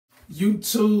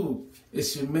YouTube,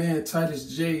 it's your man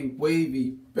Titus J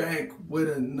Wavy back with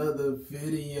another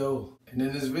video. And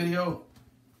in this video,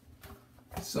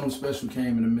 something special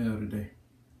came in the mail today.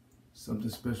 Something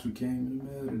special came in the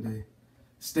mail today.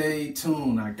 Stay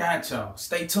tuned. I got y'all.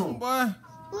 Stay tuned. Boy,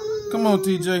 come on,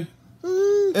 TJ.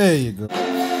 There you go.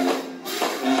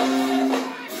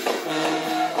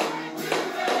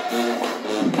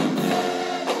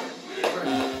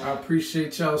 I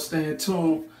appreciate y'all staying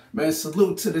tuned. Man,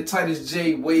 salute to the Titus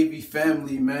J Wavy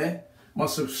family, man. My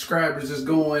subscribers is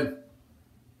going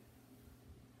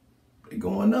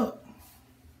up.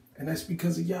 And that's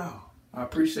because of y'all. I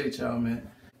appreciate y'all,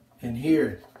 man. And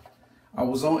here, I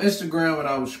was on Instagram and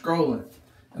I was scrolling.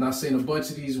 And I seen a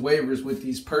bunch of these waivers with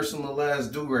these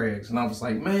personalized do-rags. And I was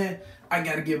like, man, I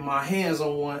got to get my hands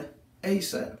on one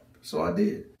ASAP. So I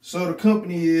did. So the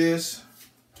company is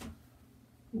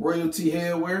Royalty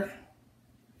Headwear.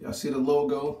 Y'all see the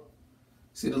logo?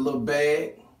 See the little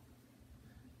bag?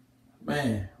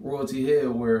 Man, Royalty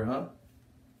Headwear, huh?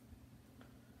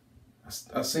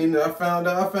 I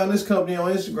found this company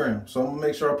on Instagram. So I'm gonna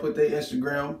make sure I put their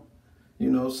Instagram, you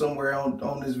know, somewhere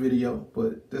on this video.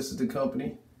 But this is the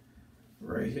company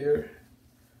right here.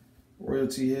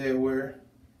 Royalty Headwear.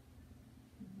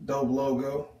 Dope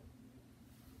logo.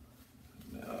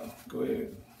 Now go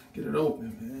ahead, get it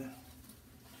open, man.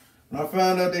 When I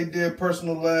found out they did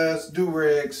personalized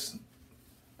do-rags,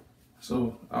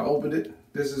 so I opened it.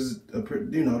 This is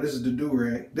this is the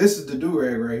do-rag. This is the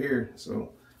do-rag right here.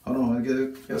 So hold on, I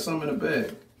got something in the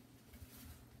bag.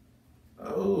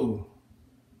 Oh,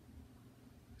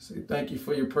 say thank you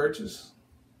for your purchase.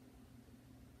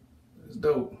 That's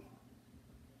dope.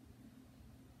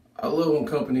 I love when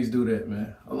companies do that,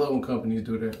 man. I love when companies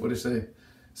do that. What they say?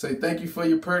 Say thank you for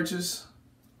your purchase.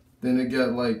 Then it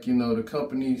got, like, you know, the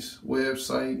company's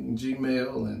website and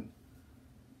Gmail, and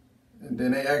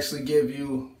then they actually give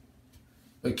you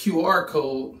a QR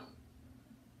code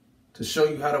to show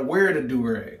you how to wear the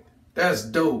do-rag. That's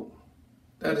dope.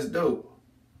 That is dope.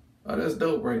 Oh, that's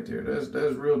dope right there.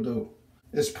 That's real dope.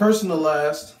 It's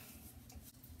personalized.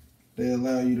 They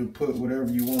allow you to put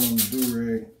whatever you want on the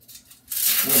do-rag,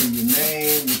 whether your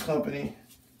name, your company.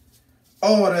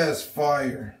 Oh, that's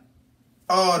fire.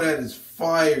 Oh, that is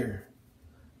fire.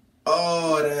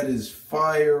 Oh, that is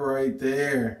fire right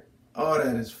there. Oh,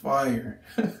 that is fire.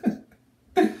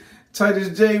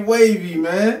 Titus J Wavy,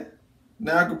 man.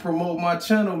 Now I can promote my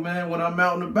channel, man, when I'm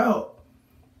out and about.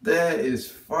 That is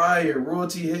fire.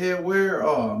 Royalty Headwear.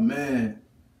 Oh, man.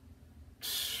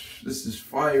 This is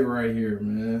fire right here,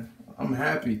 man. I'm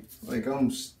happy. Like,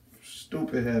 I'm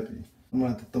stupid happy. I'm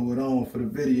going to have to throw it on for the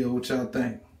video. What y'all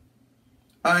think?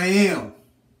 I am.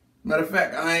 Matter of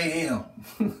fact, I am.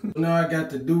 Now I got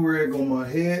the do-rag on my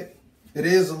head. It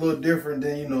is a little different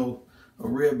than, you know, a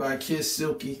Red by Kiss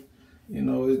Silky. You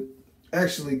know, it's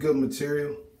actually good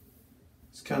material.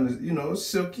 It's kind of, you know, it's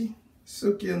silky.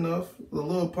 Silky enough. A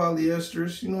little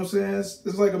polyesterous, you know what I'm saying?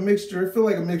 It's like a mixture. It feels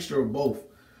like a mixture of both.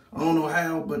 I don't know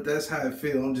how, but that's how it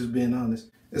feels. I'm just being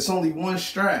honest. It's only one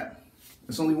strap.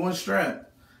 It's only one strap.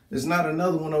 There's not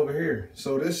another one over here.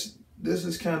 So this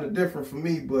is kind of different for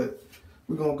me, but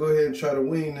we're going to go ahead and try to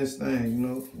wing this thing, you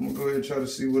know. I'm going to go ahead and try to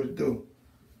see what it do.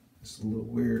 It's a little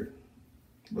weird.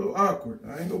 A little awkward.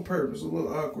 I ain't no purpose. A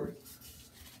little awkward.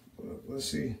 But let's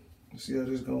see. Let's see how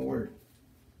this is going to work.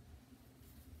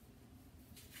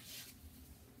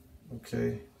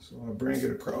 Okay. So I bring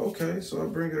it across. Okay. So I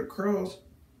bring it across.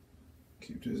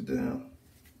 Keep this down.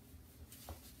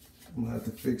 I'm going to have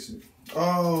to fix it.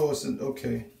 Oh, it's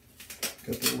okay.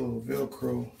 Got the little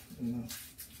Velcro.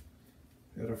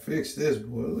 Gotta fix this,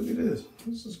 boy. Look at this.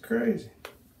 This is crazy.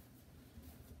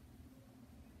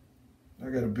 I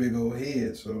got a big old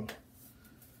head, so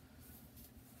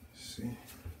see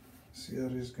how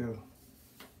this go.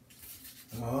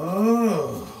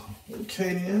 Oh,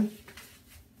 okay then.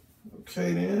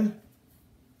 Okay then.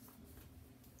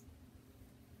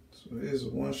 So here's a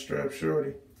one-strap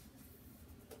shorty.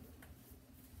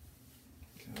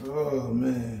 Oh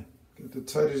man. Got the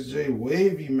Titus J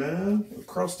Wavy, man,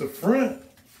 across the front.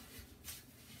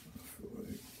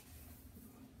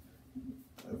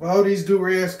 If all these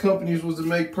do-rags companies was to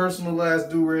make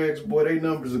personalized do-rags, boy, they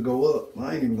numbers would go up.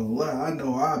 I ain't even gonna lie. I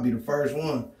know I'd be the first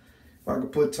one. If I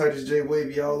could put Titus J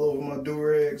Wavy all over my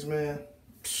do-rags, man.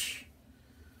 Psh,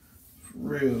 for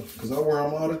real, because I wear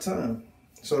them all the time.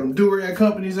 So them do-rag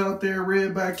companies out there,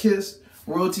 Red by Kiss,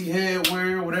 Royalty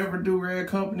Headwear, whatever do-rag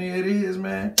company it is,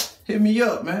 man, hit me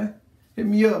up, man. Hit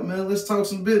me up, man. Let's talk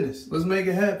some business. Let's make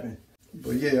it happen.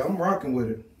 But yeah, I'm rocking with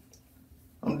it.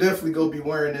 I'm definitely going to be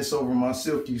wearing this over my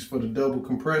silkies for the double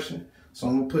compression. So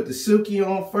I'm going to put the silky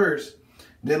on first.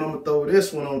 Then I'm gonna throw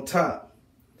this one on top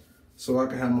so I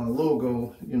can have my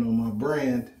logo, you know, my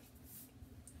brand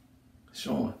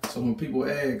showing. So when people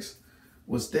ask,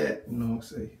 what's that? You know,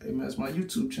 say, hey man, it's my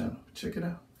YouTube channel. Check it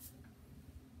out.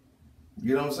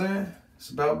 You know what I'm saying? It's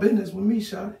about business with me,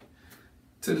 shawty.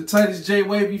 To the Titus J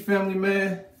Wavy family,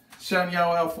 man. Shouting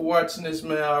y'all out for watching this,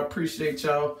 man. I appreciate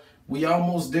y'all. We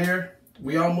almost there.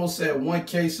 We almost at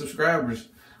 1K subscribers.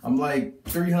 I'm like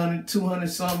 300, 200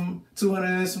 something, 200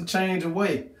 and some change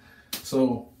away.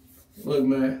 So, look,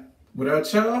 man,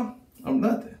 without y'all, I'm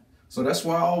nothing. So that's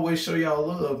why I always show y'all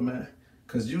love, man.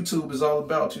 Because YouTube is all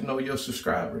about, you know, your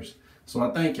subscribers. So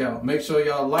I thank y'all. Make sure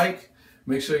y'all like,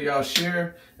 make sure y'all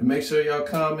share, and make sure y'all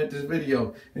comment this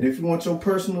video. And if you want your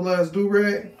personalized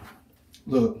do-rag,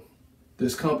 look,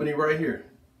 this company right here.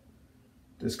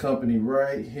 This company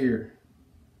right here.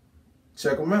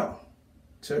 Check them out.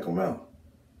 Check them out.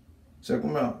 Check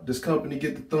them out. This company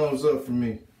get the thumbs up from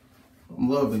me. I'm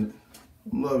loving it.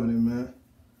 I'm loving it, man.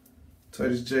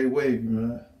 Titus J Wavy,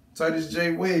 man. Titus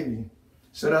J Wavy.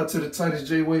 Shout out to the Titus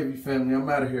J Wavy family. I'm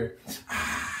out of here.